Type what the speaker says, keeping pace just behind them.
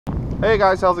Hey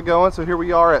guys, how's it going? So here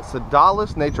we are at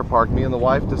Sodalis Nature Park. Me and the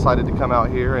wife decided to come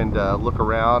out here and look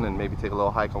around and maybe take a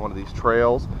little hike on one of these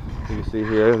trails. You can see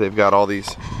here they've got all these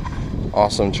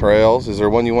awesome trails. Is there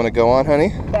one you want to go on,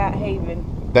 honey? Bat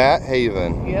Haven. Bat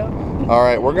Haven. Yep. All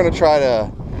right, we're gonna try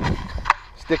to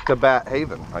stick to Bat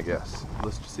Haven, I guess.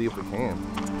 Let's just see if we can.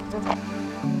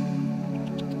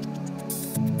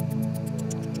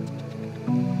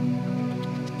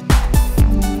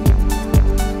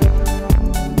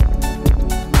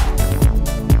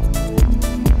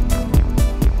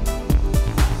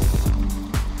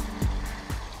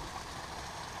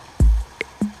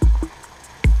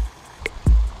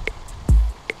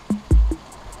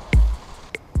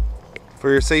 For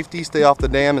your safety, stay off the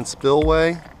dam and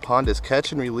spillway. Pond is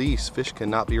catch and release. Fish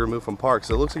cannot be removed from park.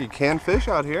 So it looks like you can fish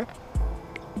out here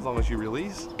as long as you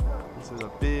release. This is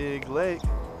a big lake.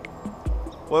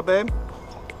 What, babe?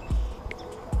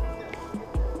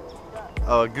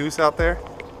 Oh, a goose out there?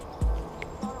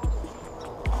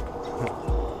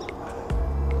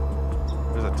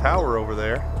 There's a tower over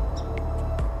there.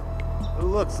 Oh,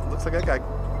 looks like that guy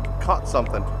caught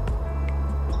something.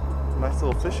 Nice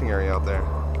little fishing area out there.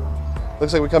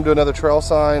 Looks like we come to another trail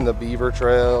sign, the beaver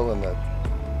trail and the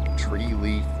tree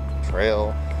leaf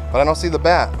trail, but I don't see the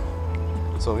bat.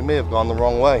 So we may have gone the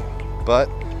wrong way, but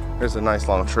there's a nice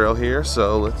long trail here.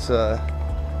 So let's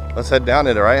head down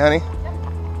it, all right, honey?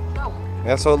 Go.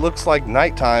 Yeah, so it looks like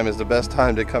nighttime is the best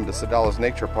time to come to Sodalis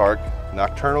Nature Park.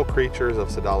 Nocturnal creatures of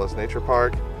Sodalis Nature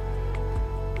Park.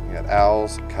 You got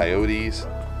owls, coyotes,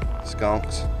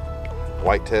 skunks,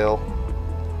 whitetail,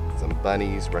 some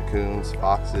bunnies, raccoons,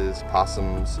 foxes,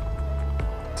 possums.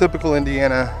 Typical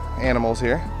Indiana animals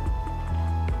here.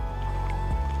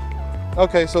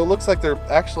 Okay, so it looks like they're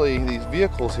actually, these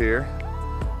vehicles here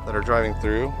that are driving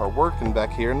through are working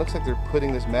back here, and looks like they're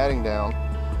putting this matting down,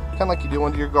 kind of like you do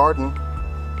into your garden,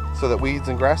 so that weeds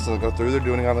and grass doesn't go through. They're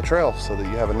doing it on the trail so that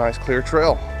you have a nice clear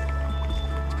trail.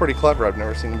 It's pretty clever. I've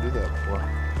never seen them do that before.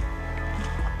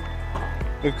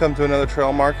 We've come to another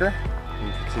trail marker.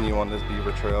 And continue on this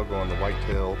beaver trail, go on the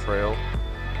whitetail trail.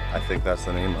 I think that's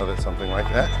the name of it, something like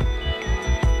that.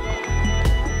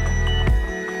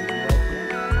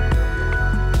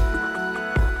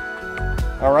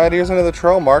 All right, here's another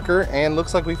trail marker, and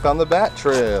looks like we found the bat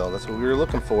trail. That's what we were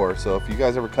looking for. So if you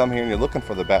guys ever come here and you're looking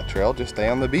for the bat trail, just stay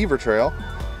on the beaver trail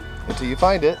until you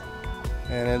find it.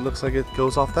 And it looks like it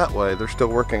goes off that way. They're still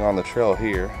working on the trail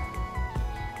here.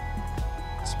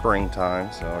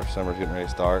 Springtime, so our summer's getting ready to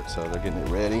start, so they're getting it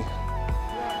ready.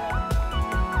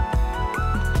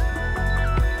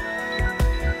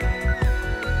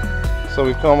 So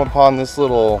we've come upon this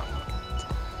little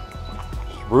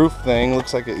roof thing.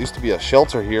 Looks like it used to be a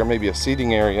shelter here, maybe a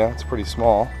seating area. It's pretty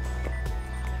small.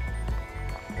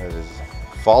 It is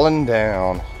fallen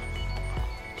down.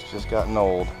 It's just gotten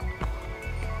old.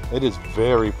 It is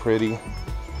very pretty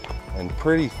and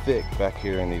pretty thick back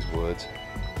here in these woods.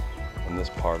 In this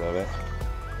part of it.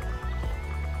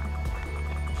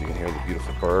 You can hear the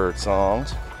beautiful bird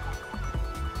songs.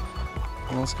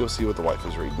 And let's go see what the wife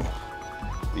is reading.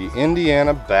 The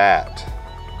Indiana bat.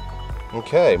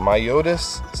 Okay,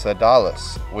 Myotis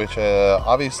Sodalis, which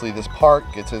obviously this park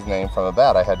gets its name from a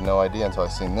bat. I had no idea until I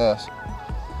seen this.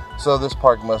 So this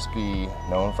park must be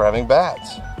known for having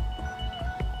bats.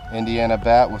 Indiana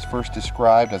bat was first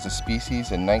described as a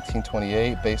species in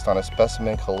 1928 based on a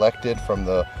specimen collected from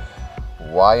the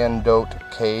Wyandotte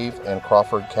Cave in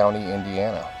Crawford County,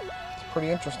 Indiana. It's pretty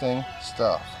interesting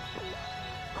stuff.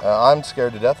 I'm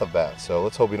scared to death of bats, so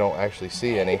let's hope we don't actually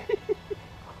see any.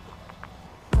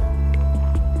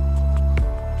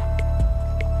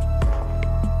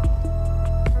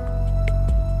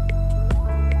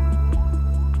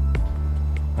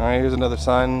 Alright, here's another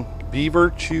sign. Beaver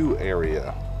Chew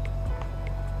Area.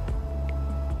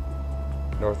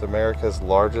 North America's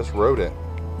largest rodent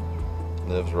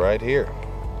lives right here.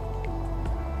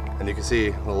 And you can see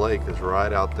the lake is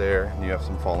right out there, and you have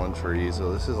some fallen trees.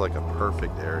 So this is like a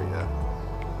perfect area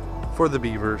for the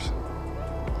beavers.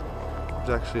 There's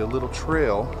actually a little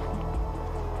trail,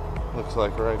 looks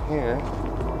like right here.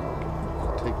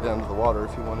 Take down to the water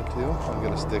if you wanted to. I'm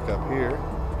gonna stick up here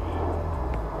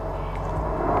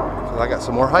because I got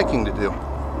some more hiking to do.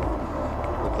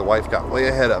 Look, the wife got way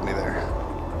ahead of me there.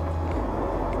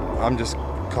 I'm just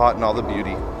caught in all the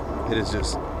beauty. It is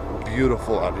just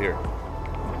beautiful out here.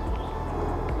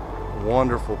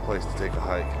 Wonderful place to take a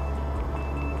hike.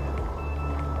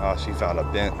 She found a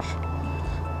bench,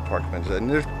 park benches, and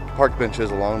there's park benches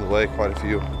along the way, quite a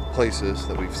few places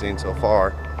that we've seen so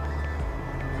far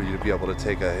for you to be able to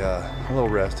take a little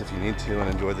rest if you need to and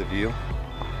enjoy the view.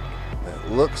 It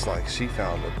looks like she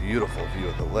found a beautiful view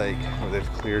of the lake where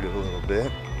they've cleared it a little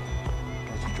bit.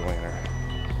 Let's join her.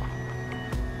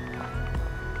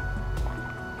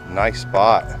 Nice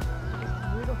spot. It's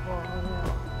beautiful over there.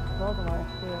 Both of them are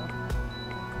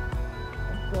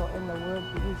still in the woods.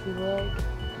 You see the lake?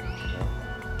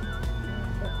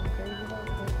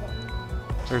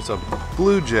 There's a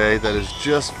blue jay that has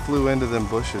just flew into them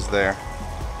bushes there.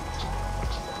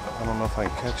 I don't know if I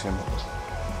can catch him.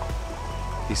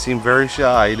 He seemed very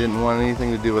shy. He didn't want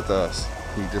anything to do with us.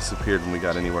 He disappeared when we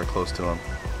got anywhere close to him.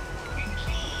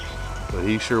 But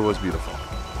he sure was beautiful.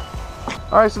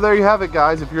 Alright, so there you have it,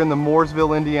 guys. If you're in the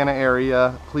Mooresville, Indiana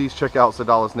area, please check out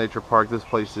Sodalis Nature Park. This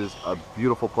place is a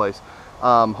beautiful place.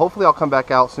 Hopefully I'll come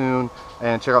back out soon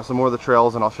and check out some more of the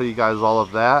trails, and I'll show you guys all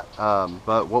of that.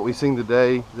 But what we've seen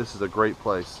today, this is a great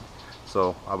place.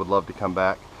 So I would love to come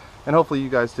back. And hopefully you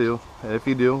guys too. And if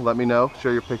you do, let me know.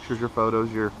 Share your pictures, your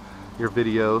photos, your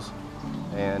videos.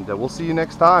 And we'll see you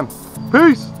next time.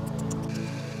 Peace!